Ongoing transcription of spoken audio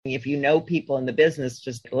If you know people in the business,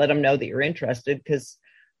 just let them know that you're interested, because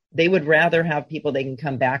they would rather have people they can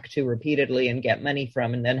come back to repeatedly and get money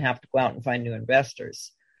from and then have to go out and find new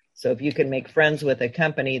investors. So if you can make friends with a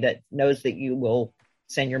company that knows that you will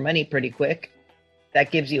send your money pretty quick, that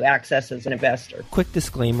gives you access as an investor. Quick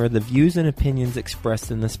disclaimer, the views and opinions expressed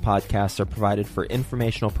in this podcast are provided for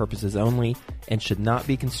informational purposes only and should not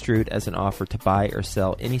be construed as an offer to buy or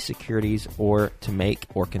sell any securities or to make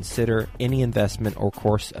or consider any investment or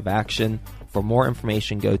course of action. For more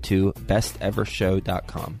information, go to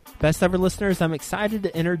bestevershow.com. Best Ever listeners, I'm excited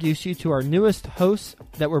to introduce you to our newest host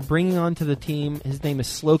that we're bringing onto the team. His name is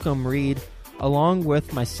Slocum Reed. Along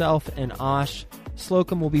with myself and Ash,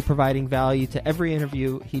 Slocum will be providing value to every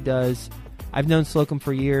interview he does. I've known Slocum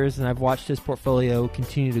for years, and I've watched his portfolio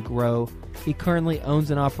continue to grow. He currently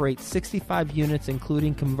owns and operates 65 units,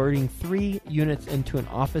 including converting 3 units into an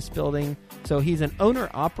office building. So he's an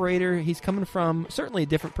owner-operator. He's coming from certainly a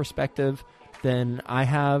different perspective than I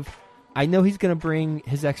have. I know he's going to bring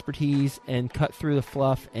his expertise and cut through the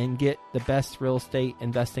fluff and get the best real estate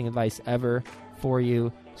investing advice ever for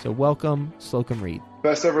you. So welcome, Slocum Reed.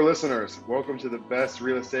 Best Ever listeners, welcome to the Best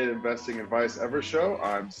Real Estate Investing Advice Ever show.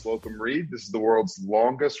 I'm Slocum Reed. This is the world's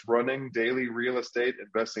longest running daily real estate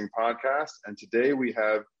investing podcast. And today we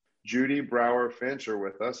have Judy Brower-Fancher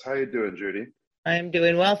with us. How you doing, Judy? I'm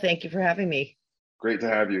doing well. Thank you for having me. Great to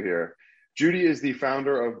have you here. Judy is the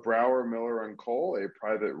founder of Brower, Miller & Cole, a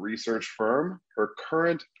private research firm. Her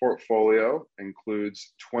current portfolio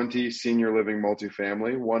includes 20 senior living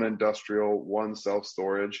multifamily, 1 industrial, 1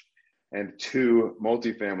 self-storage, and 2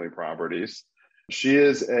 multifamily properties. She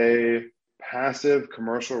is a passive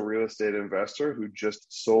commercial real estate investor who just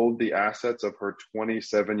sold the assets of her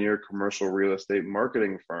 27-year commercial real estate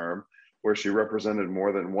marketing firm, where she represented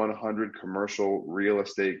more than 100 commercial real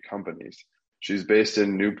estate companies. She's based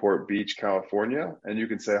in Newport Beach, California, and you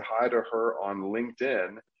can say hi to her on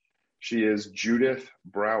LinkedIn. She is Judith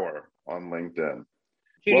Brower on LinkedIn.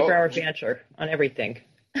 Judy Brower-Fancher on everything.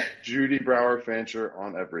 Judy Brower-Fancher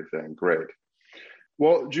on everything. Great.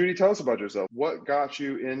 Well, Judy, tell us about yourself. What got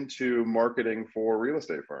you into marketing for real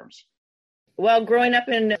estate firms? Well, growing up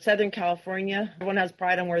in Southern California, everyone has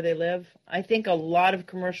pride on where they live. I think a lot of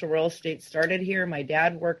commercial real estate started here. My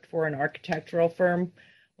dad worked for an architectural firm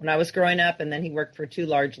when I was growing up, and then he worked for 2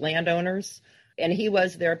 large landowners, and he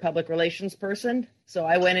was their public relations person. So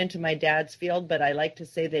I went into my dad's field, but I like to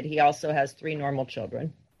say that he also has 3 normal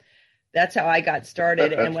children. That's how I got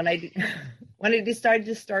started. And when I decided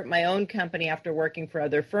to start my own company after working for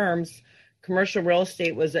other firms, commercial real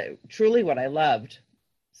estate was truly what I loved.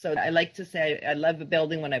 So I like to say I love a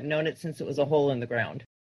building when I've known it since it was a hole in the ground.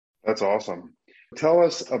 That's awesome. Tell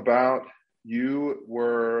us about, you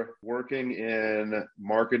were working in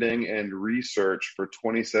marketing and research for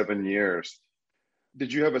 27 years.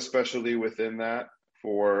 Did you have a specialty within that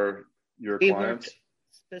for your clients?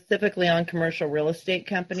 Specifically on commercial real estate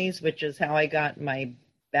companies, which is how I got my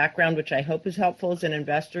background, which I hope is helpful as an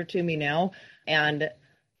investor to me now. And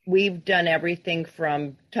we've done everything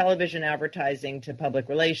from television advertising to public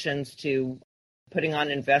relations to putting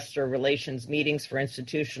on investor relations meetings for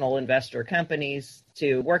institutional investor companies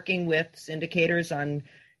to working with syndicators on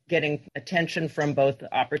getting attention from both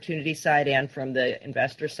the opportunity side and from the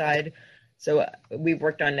investor side. So we've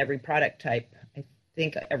worked on every product type, I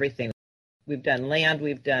think everything. We've done land,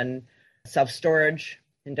 we've done self-storage,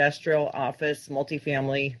 industrial, office,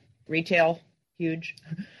 multifamily, retail, huge.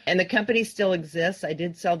 And the company still exists. I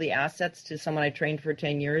did sell the assets to someone I trained for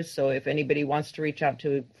 10 years. So if anybody wants to reach out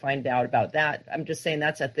to find out about that, I'm just saying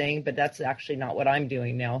that's a thing, but that's actually not what I'm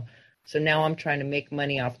doing now. So now I'm trying to make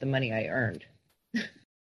money off the money I earned.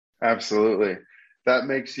 Absolutely. That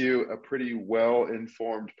makes you a pretty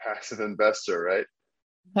well-informed passive investor, right?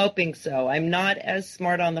 Hoping so. I'm not as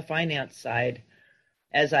smart on the finance side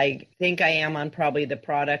as I think I am on probably the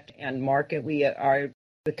product and market.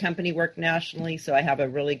 The company work nationally, so I have a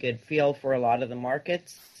really good feel for a lot of the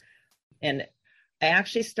markets. And I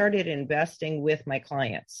actually started investing with my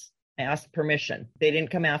clients. I asked permission. They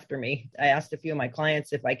didn't come after me. I asked a few of my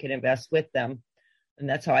clients if I could invest with them. And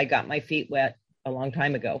that's how I got my feet wet a long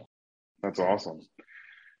time ago. That's awesome.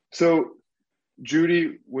 So,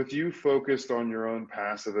 Judy, with you focused on your own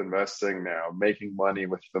passive investing now, making money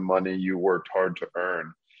with the money you worked hard to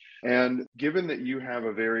earn, and given that you have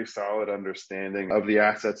a very solid understanding of the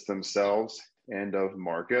assets themselves and of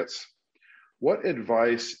markets, what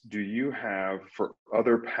advice do you have for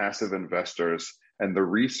other passive investors and the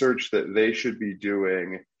research that they should be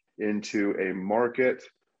doing into a market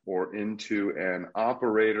or into an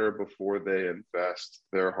operator before they invest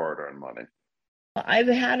their hard-earned money? I've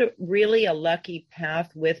had really a lucky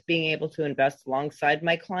path with being able to invest alongside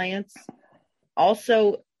my clients.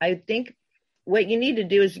 Also, I think what you need to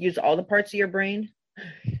do is use all the parts of your brain.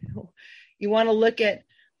 You want to look at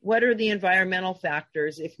what are the environmental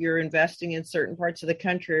factors if you're investing in certain parts of the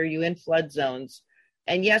country, or you in flood zones.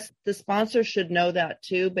 And yes, the sponsor should know that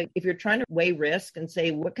too. But if you're trying to weigh risk and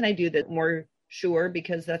say, what can I do that's more sure?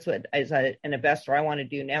 Because that's what, as an investor, I want to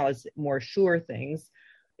do now is more sure things,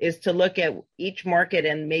 is to look at each market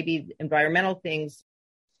and maybe environmental things.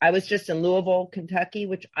 I was just in Louisville, Kentucky,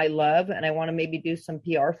 which I love, and I want to maybe do some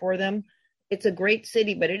PR for them. It's a great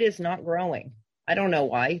city, but it is not growing. I don't know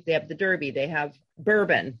why. They have the Derby, they have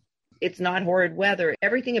bourbon. It's not horrid weather.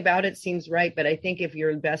 Everything about it seems right. But I think if you're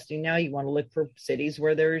investing now, you want to look for cities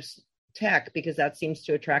where there's tech, because that seems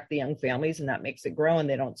to attract the young families and that makes it grow. And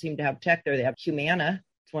they don't seem to have tech there. They have Humana.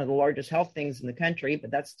 It's one of the largest health things in the country, but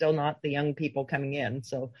that's still not the young people coming in.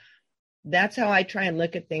 So that's how I try and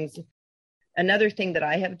look at things. Another thing that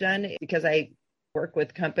I have done, because I work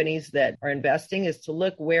with companies that are investing, is to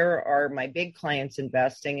look where are my big clients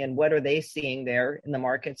investing and what are they seeing there in the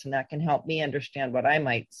markets, and that can help me understand what I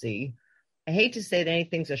might see. I hate to say that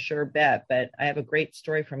anything's a sure bet, but I have a great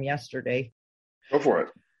story from yesterday. Go for it.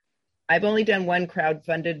 I've only done one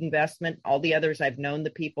crowdfunded investment. All the others I've known the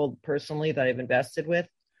people personally that I've invested with,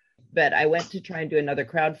 but I went to try and do another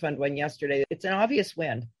crowdfund one yesterday. It's an obvious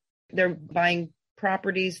win. They're buying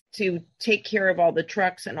properties to take care of all the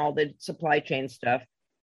trucks and all the supply chain stuff.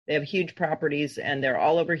 They have huge properties and they're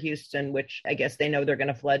all over Houston, which I guess they know they're going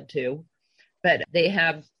to flood too. But they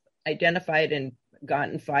have identified and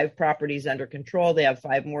gotten 5 properties under control. They have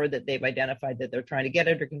 5 more that they've identified that they're trying to get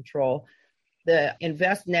under control. The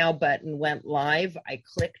Invest Now button went live. I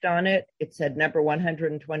clicked on it. It said number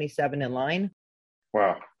 127 in line.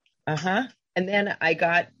 Wow. And then I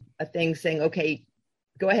got a thing saying, okay,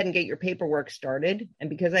 go ahead and get your paperwork started. And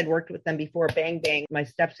because I'd worked with them before, bang, bang, my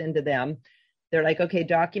steps into them. They're like, okay,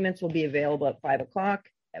 documents will be available at 5 o'clock.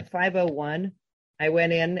 At 5:01, I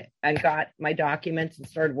went in and got my documents and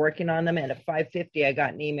started working on them. And at 5:50, I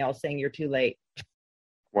got an email saying you're too late.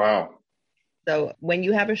 Wow. So when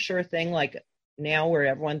you have a sure thing, like now where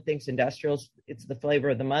everyone thinks industrials, it's the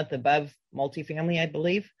flavor of the month above multifamily, I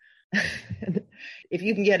believe. If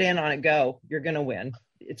you can get in on a go, you're going to win.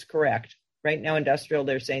 It's correct. Right now, industrial,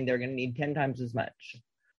 they're saying they're going to need 10 times as much.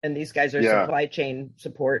 And these guys are supply chain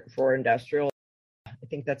support for industrial. I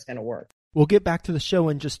think that's going to work. We'll get back to the show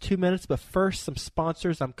in just 2 minutes, but first, some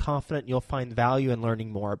sponsors I'm confident you'll find value in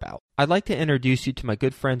learning more about. I'd like to introduce you to my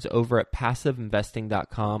good friends over at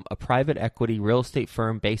PassiveInvesting.com, a private equity real estate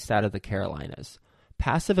firm based out of the Carolinas.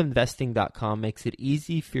 PassiveInvesting.com makes it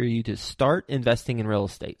easy for you to start investing in real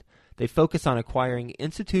estate. They focus on acquiring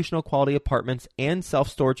institutional quality apartments and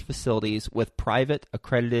self-storage facilities with private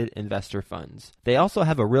accredited investor funds. They also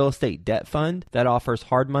have a real estate debt fund that offers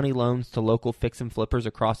hard money loans to local fix and flippers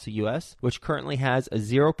across the U.S., which currently has a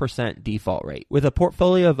 0% default rate. With a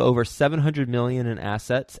portfolio of over $700 million in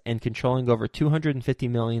assets and controlling over $250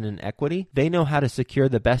 million in equity, they know how to secure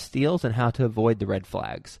the best deals and how to avoid the red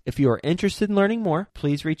flags. If you are interested in learning more,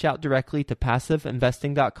 please reach out directly to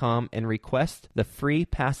PassiveInvesting.com and request the free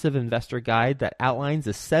Passive Investor Guide that outlines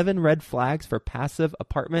the 7 red flags for passive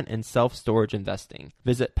apartment and self-storage investing.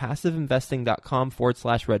 Visit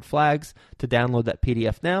PassiveInvesting.com/red flags to download that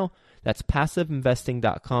PDF now. That's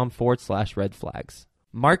PassiveInvesting.com/red flags.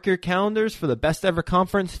 Mark your calendars for the Best Ever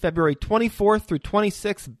Conference, February 24th through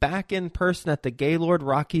 26th, back in person at the Gaylord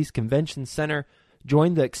Rockies Convention Center.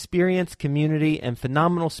 Join the experienced community and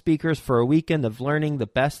phenomenal speakers for a weekend of learning the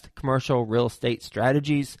best commercial real estate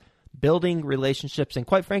strategies, building relationships, and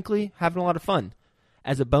quite frankly, having a lot of fun.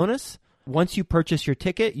 As a bonus, once you purchase your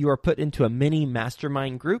ticket, you are put into a mini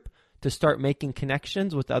mastermind group to start making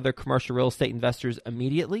connections with other commercial real estate investors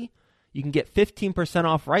immediately. You can get 15%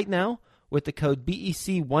 off right now with the code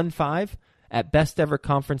BEC15 at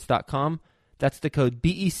besteverconference.com. That's the code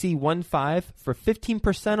BEC15 for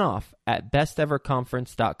 15% off at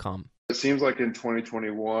besteverconference.com. It seems like in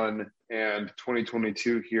 2021 and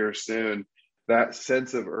 2022 here soon, that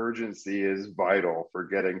sense of urgency is vital for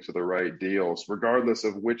getting to the right deals, regardless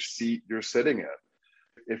of which seat you're sitting in.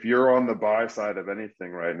 If you're on the buy side of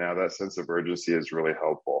anything right now, that sense of urgency is really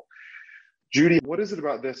helpful. Judy, what is it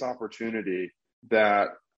about this opportunity that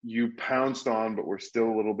you pounced on, but we're still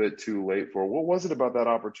a little bit too late for? What was it about that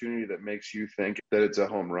opportunity that makes you think that it's a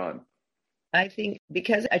home run? I think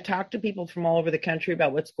because I talk to people from all over the country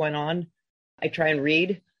about what's going on, I try and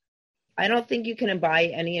read. I don't think you can buy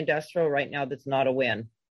any industrial right now that's not a win.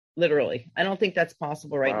 Literally. I don't think that's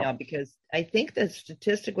possible right now, because I think the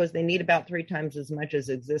statistic was they need about 3 times as much as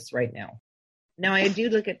exists right now. Now, I do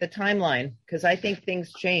look at the timeline because I think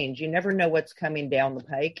things change. You never know what's coming down the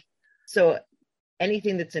pike. So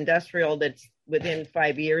anything that's industrial that's within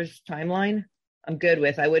 5 years timeline, I'm good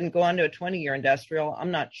with. I wouldn't go on to a 20-year industrial. I'm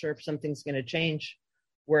not sure if something's going to change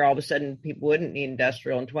where all of a sudden people wouldn't need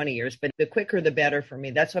industrial in 20 years. But the quicker, the better for me.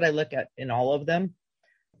 That's what I look at in all of them.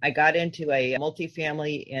 I got into a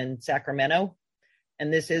multifamily in Sacramento.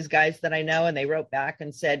 And this is guys that I know. And they wrote back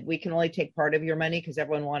and said, we can only take part of your money because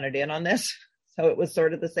everyone wanted in on this. So it was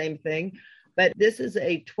sort of the same thing. But this is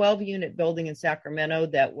a 12-unit building in Sacramento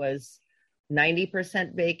that was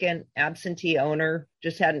 90% vacant, absentee owner,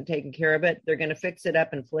 just hadn't taken care of it. They're going to fix it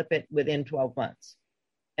up and flip it within 12 months.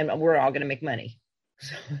 And we're all going to make money.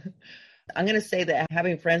 So I'm going to say that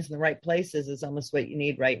having friends in the right places is almost what you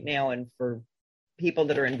need right now. And for people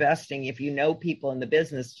that are investing, if you know people in the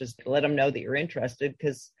business, just let them know that you're interested,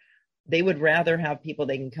 because they would rather have people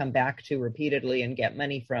they can come back to repeatedly and get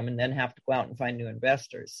money from and then have to go out and find new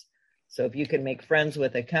investors. So if you can make friends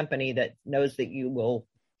with a company that knows that you will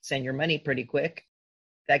send your money pretty quick,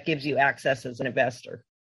 that gives you access as an investor.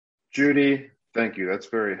 Judy, thank you. That's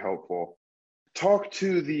very helpful. Talk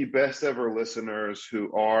to the best ever listeners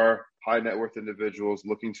who are high net worth individuals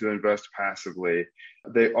looking to invest passively.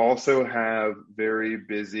 They also have very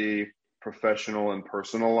busy professional and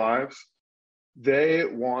personal lives. They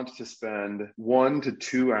want to spend 1 to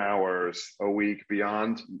 2 hours a week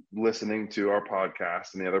beyond listening to our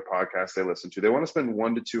podcast and the other podcasts they listen to. They want to spend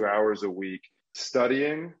 1 to 2 hours a week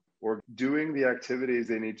studying or doing the activities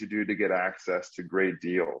they need to do to get access to great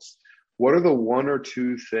deals. What are the 1 or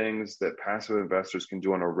 2 things that passive investors can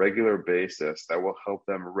do on a regular basis that will help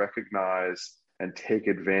them recognize and take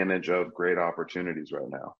advantage of great opportunities right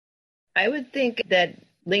now? I would think that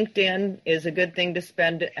LinkedIn is a good thing to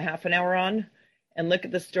spend half an hour on, and look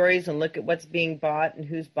at the stories and look at what's being bought and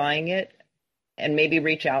who's buying it, and maybe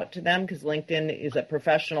reach out to them, because LinkedIn is a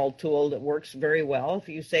professional tool that works very well. If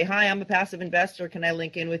you say, hi, I'm a passive investor, can I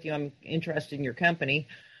link in with you? I'm interested in your company.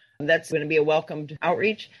 That's going to be a welcomed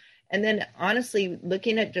outreach. And then honestly,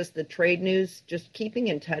 looking at just the trade news, just keeping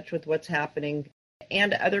in touch with what's happening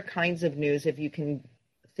and other kinds of news. If you can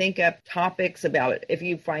think up topics about it, if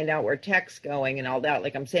you find out where tech's going and all that,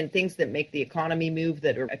 like I'm saying, things that make the economy move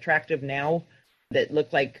that are attractive now, that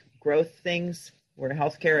look like growth things, where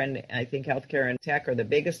healthcare and I think healthcare and tech are the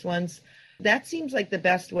biggest ones. That seems like the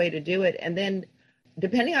best way to do it. And then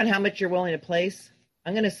depending on how much you're willing to place,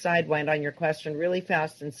 I'm going to sidewind on your question really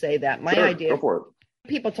fast and say that my idea, go for it.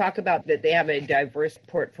 People talk about that they have a diverse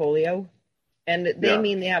portfolio, and they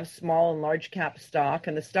mean they have small and large cap stock,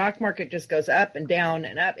 and the stock market just goes up and down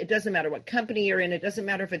and up. It doesn't matter what company you're in. It doesn't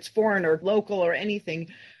matter if it's foreign or local or anything.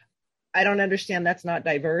 I don't understand. That's not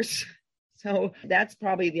diverse. So that's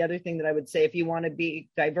probably the other thing that I would say, if you want to be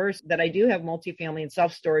diverse, that I do have multifamily and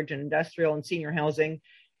self-storage and industrial and senior housing.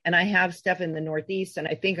 And I have stuff in the Northeast, and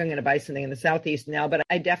I think I'm going to buy something in the Southeast now, but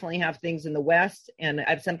I definitely have things in the West, and I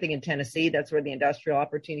have something in Tennessee. That's where the industrial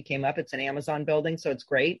opportunity came up. It's an Amazon building, so it's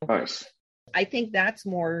great. Nice. I think that's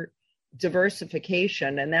more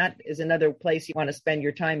diversification, and that is another place you want to spend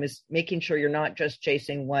your time, is making sure you're not just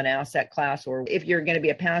chasing one asset class. Or if you're going to be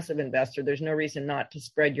a passive investor, there's no reason not to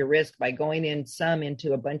spread your risk by going in some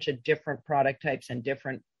into a bunch of different product types and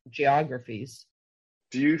different geographies.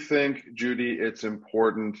 Do you think, Judy, it's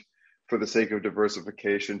important for the sake of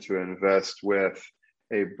diversification to invest with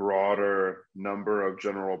a broader number of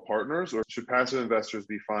general partners, or should passive investors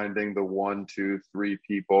be finding the 1, 2, 3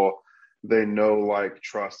 people they know, like,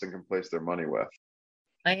 trust, and can place their money with?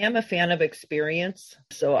 I am a fan of experience.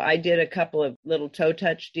 So I did a couple of little toe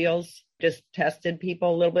touch deals, just tested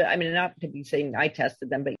people a little bit. I mean, not to be saying I tested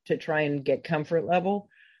them, but to try and get comfort level.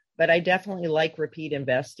 But I definitely like repeat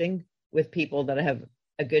investing with people that have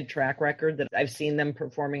a good track record, that I've seen them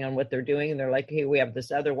performing on what they're doing. And they're like, hey, we have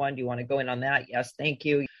this other one. Do you want to go in on that? Yes, thank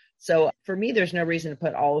you. So for me, there's no reason to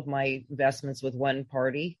put all of my investments with one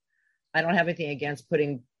party. I don't have anything against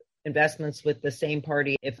putting investments with the same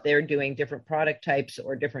party if they're doing different product types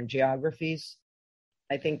or different geographies.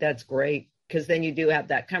 I think that's great, because then you do have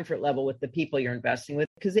that comfort level with the people you're investing with.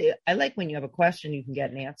 Because I like when you have a question, you can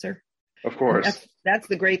get an answer. Of course. That's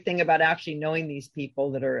the great thing about actually knowing these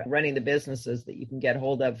people that are running the businesses that you can get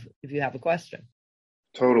hold of if you have a question.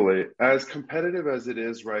 Totally. As competitive as it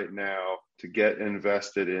is right now to get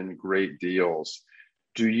invested in great deals,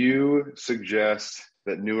 do you suggest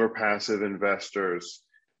that newer passive investors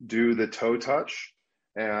do the toe touch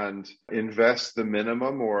and invest the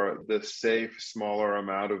minimum or the safe, smaller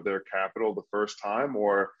amount of their capital the first time?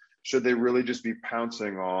 Or should they really just be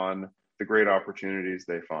pouncing on the great opportunities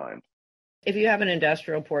they find? If you have an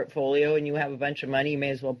industrial portfolio and you have a bunch of money, you may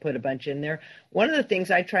as well put a bunch in there. One of the things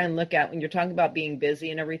I try and look at when you're talking about being busy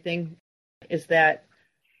and everything is that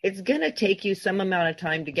it's going to take you some amount of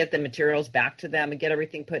time to get the materials back to them and get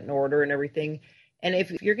everything put in order and everything. And if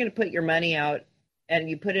you're going to put your money out and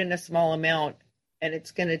you put in a small amount and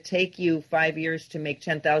it's going to take you 5 years to make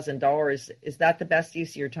 $10,000, is that the best use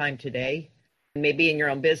of your time today? Maybe in your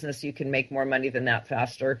own business, you can make more money than that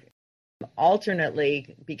faster.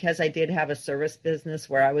 Alternately, because I did have a service business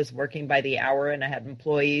where I was working by the hour and I had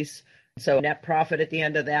employees, so net profit at the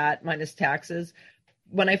end of that minus taxes.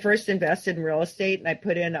 When I first invested in real estate and I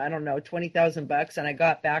put in, I don't know, $20,000 and I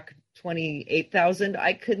got back 28,000,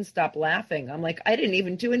 I couldn't stop laughing. I'm like, I didn't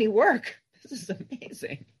even do any work. This is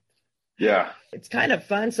amazing. Yeah. It's kind of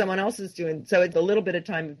fun. Someone else is doing, so it's a little bit of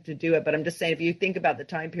time to do it. But I'm just saying, if you think about the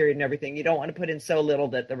time period and everything, you don't want to put in so little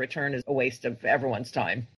that the return is a waste of everyone's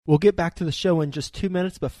time. We'll get back to the show in just 2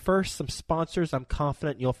 minutes, but first, some sponsors I'm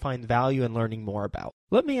confident you'll find value in learning more about.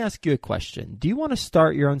 Let me ask you a question. Do you want to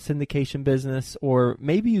start your own syndication business, or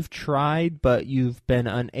maybe you've tried, but you've been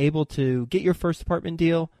unable to get your first apartment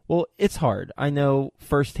deal? Well, it's hard. I know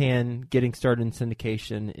firsthand getting started in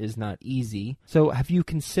syndication is not easy. So have you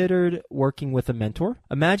considered working with a mentor?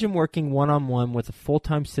 Imagine working one-on-one with a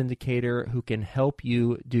full-time syndicator who can help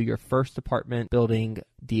you do your first apartment building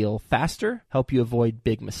deal faster, help you avoid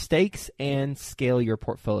big mistakes, and scale your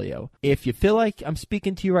portfolio. If you feel like I'm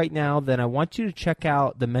speaking to you right now, then I want you to check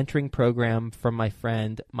out the mentoring program from my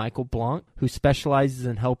friend Michael Blanc, who specializes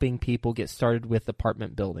in helping people get started with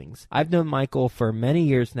apartment buildings. I've known Michael for many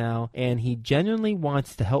years now, and he genuinely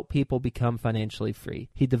wants to help people become financially free.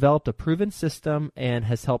 He developed a proven system and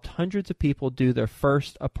has helped hundreds of people do their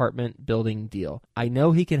first apartment building deal. I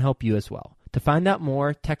know he can help you as well. To find out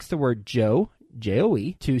more, text the word Joe,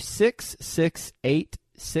 J-O-E, to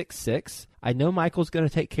 66866. I know Michael's going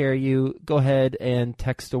to take care of you. Go ahead and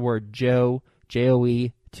text the word Joe,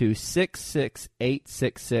 J-O-E, to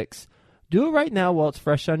 66866. Do it right now while it's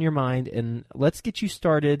fresh on your mind, and let's get you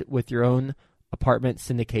started with your own apartment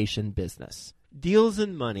syndication business. Deals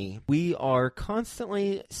and money. We are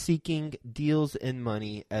constantly seeking deals and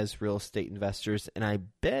money as real estate investors, and I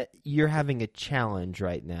bet you're having a challenge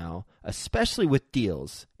right now, especially with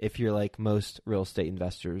deals, if you're like most real estate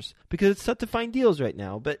investors, because it's tough to find deals right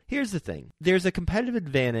now. But here's the thing. There's a competitive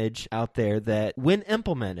advantage out there that when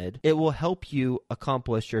implemented, it will help you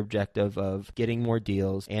accomplish your objective of getting more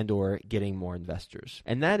deals and or getting more investors.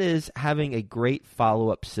 And that is having a great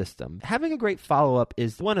follow-up system. Having a great follow-up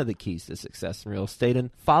is one of the keys to success in real estate,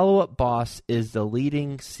 and Follow Up Boss is the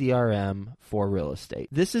leading CRM for real estate.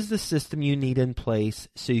 This is the system you need in place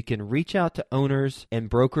so you can reach out to owners and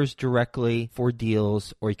brokers directly for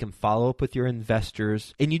deals, or you can follow up with your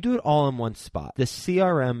investors, and you do it all in one spot. The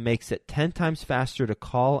CRM makes it 10 times faster to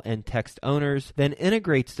call and text owners, then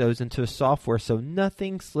integrates those into a software so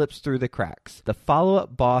nothing slips through the cracks. The Follow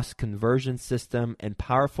Up Boss conversion system and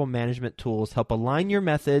powerful management tools help align your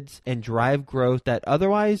methods and drive growth that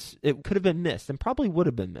otherwise it could have been missed and probably would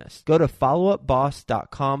have been missed. Go to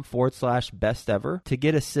followupboss.com/best ever to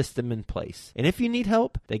get a system in place. And if you need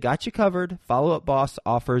help, they got you covered. Follow Up Boss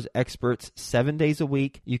offers experts 7 days a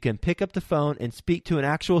week. You can pick up the phone and speak to an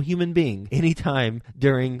actual human being anytime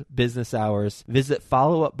during business hours. Visit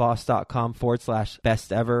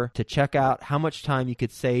followupboss.com/best ever to check out how much time you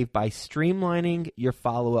could save by streamlining your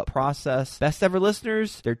follow-up process. Best Ever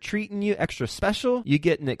listeners, they're treating you extra special. You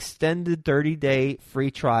get an extended 30-day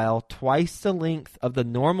free trial, twice the length of the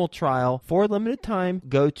normal trial for a limited time.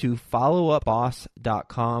 Go to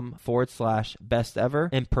followupboss.com/best ever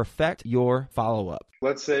and perfect your follow-up.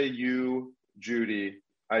 Let's say you, Judy,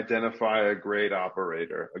 identify a great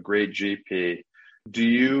operator, a great GP. Do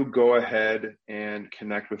you go ahead and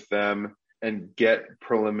connect with them and get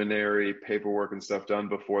preliminary paperwork and stuff done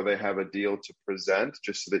before they have a deal to present,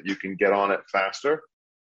 just so that you can get on it faster?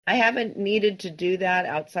 I haven't needed to do that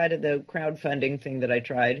outside of the crowdfunding thing that I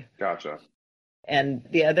tried. Gotcha. And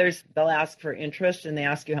the others, they'll ask for interest and they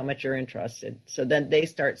ask you how much you're interested. So then they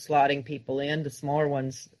start slotting people in. The smaller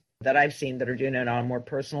ones that I've seen that are doing it on a more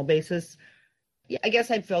personal basis, yeah, I guess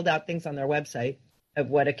I'd filled out things on their website of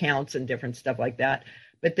what accounts and different stuff like that.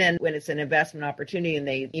 But then when it's an investment opportunity and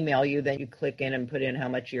they email you, then you click in and put in how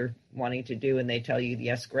much you're wanting to do, and they tell you,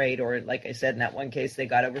 yes, great. Or like I said, in that one case, they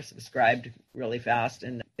got oversubscribed really fast,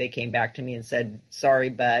 and they came back to me and said, sorry,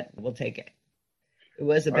 but we'll take it. It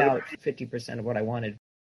was about 50% of what I wanted.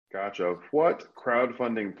 Gotcha. What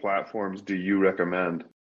crowdfunding platforms do you recommend?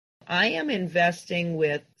 I am investing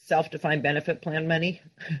with self-defined benefit plan money,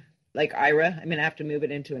 like IRA. I mean, I have to move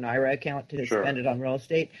it into an IRA account to spend it on real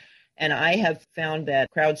estate. And I have found that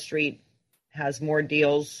CrowdStreet has more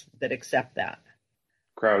deals that accept that.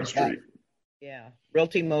 CrowdStreet. Yeah.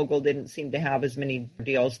 Realty Mogul didn't seem to have as many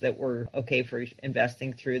deals that were okay for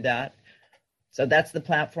investing through that. So that's the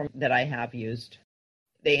platform that I have used.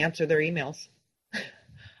 They answer their emails.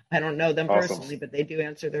 I don't know them personally, but they do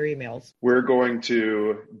answer their emails. We're going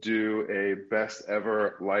to do a best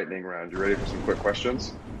ever lightning round. You ready for some quick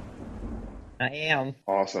questions? I am.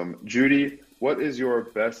 Awesome. Judy, what is your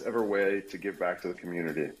best ever way to give back to the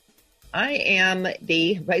community? I am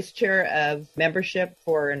the vice chair of membership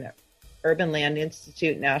for an Urban Land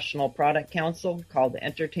Institute National Product Council called the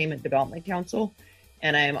Entertainment Development Council.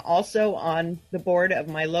 And I am also on the board of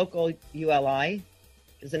my local ULI.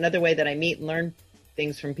 Is another way that I meet and learn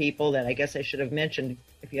things from people that I guess I should have mentioned.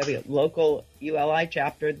 If you have a local ULI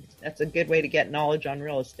chapter, that's a good way to get knowledge on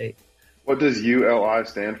real estate. What does ULI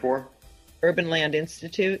stand for? Urban Land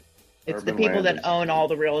Institute. It's the people that own all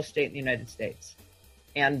the real estate in the United States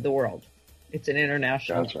and the world. It's an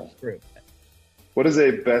international group. What is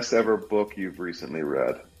a best ever book you've recently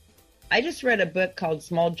read? I just read a book called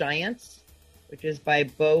Small Giants, which is by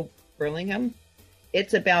Bo Burlingham.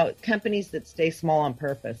 It's about companies that stay small on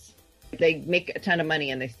purpose. They make a ton of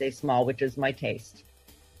money and they stay small, which is my taste.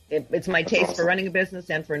 It's my taste for running a business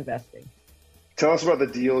and for investing. Tell us about the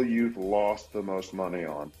deal you've lost the most money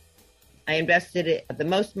on. I invested the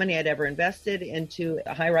most money I'd ever invested into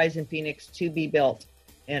a high-rise in Phoenix to be built.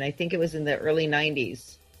 And I think it was in the early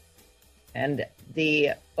 90s. And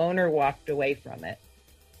the owner walked away from it.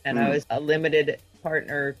 And I was a limited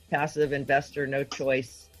partner, passive investor, no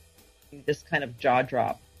choice. Just kind of jaw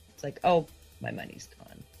drop. It's like, oh, my money's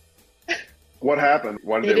gone. What happened?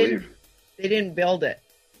 Why did they leave? They didn't build it.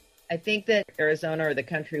 I think that Arizona or the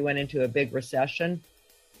country went into a big recession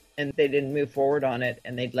and they didn't move forward on it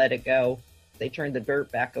and they'd let it go. They turned the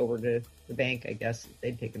dirt back over to the bank, I guess,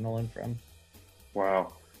 they'd taken the loan from.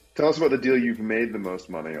 Wow. Tell us about the deal you've made the most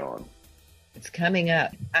money on. It's coming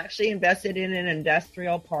up. I actually invested in an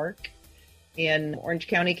industrial park in Orange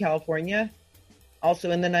County, California,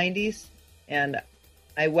 also in the 90s. And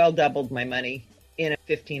I well doubled my money in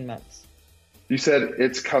 15 months. You said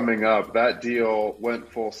it's coming up. That deal went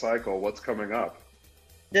full cycle. What's coming up?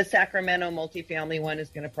 The Sacramento multifamily one is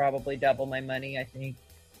going to probably double my money, I think.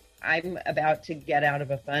 I'm about to get out of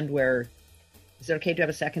a fund where, is it okay to have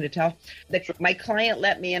a second to tell? My client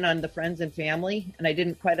let me in on the friends and family, and I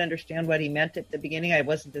didn't quite understand what he meant at the beginning. I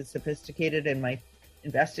wasn't as sophisticated in my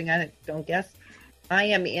investing, I don't guess. I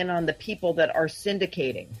am in on the people that are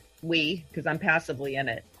syndicating. Because I'm passively in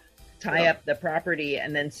it, tie up the property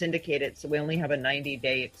and then syndicate it. So we only have a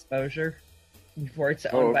 90-day exposure before it's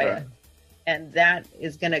owned by it. And that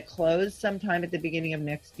is going to close sometime at the beginning of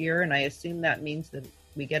next year. And I assume that means that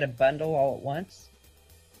we get a bundle all at once.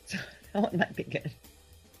 So that might be good.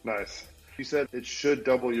 Nice. You said it should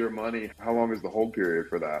double your money. How long is the hold period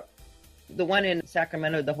for that? The one in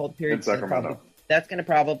Sacramento, the hold period. In Sacramento. That's going to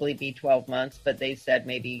probably be 12 months, but they said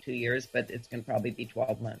maybe 2 years, but it's going to probably be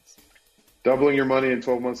 12 months. Doubling your money in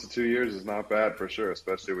 12 months to 2 years is not bad for sure,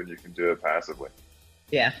 especially when you can do it passively.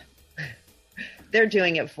 Yeah. They're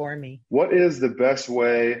doing it for me. What is the best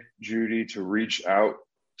way, Judy, to reach out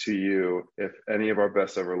to you if any of our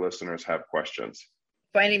best ever listeners have questions?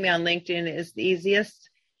 Finding me on LinkedIn is the easiest.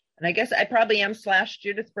 And I guess I probably am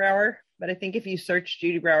 /Judith Brower, but I think if you search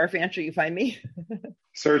Judy Brower Fancher, you find me.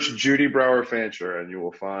 Search Judy Brower Fancher and you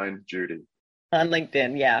will find Judy. On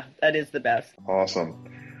LinkedIn, yeah, that is the best. Awesome.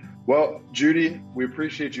 Well, Judy, we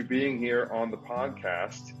appreciate you being here on the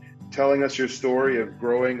podcast, telling us your story of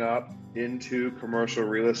growing up into commercial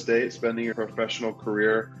real estate, spending your professional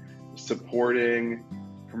career supporting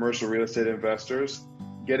commercial real estate investors,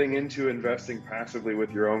 getting into investing passively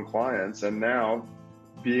with your own clients, and now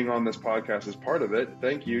being on this podcast as part of it.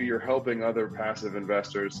 Thank you. You're helping other passive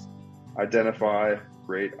investors identify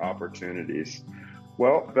great opportunities.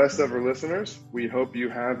 Well, best ever listeners, we hope you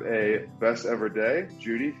have a best ever day.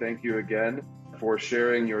 Judy, thank you again for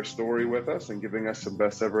sharing your story with us and giving us some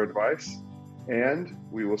best ever advice. And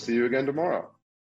we will see you again tomorrow.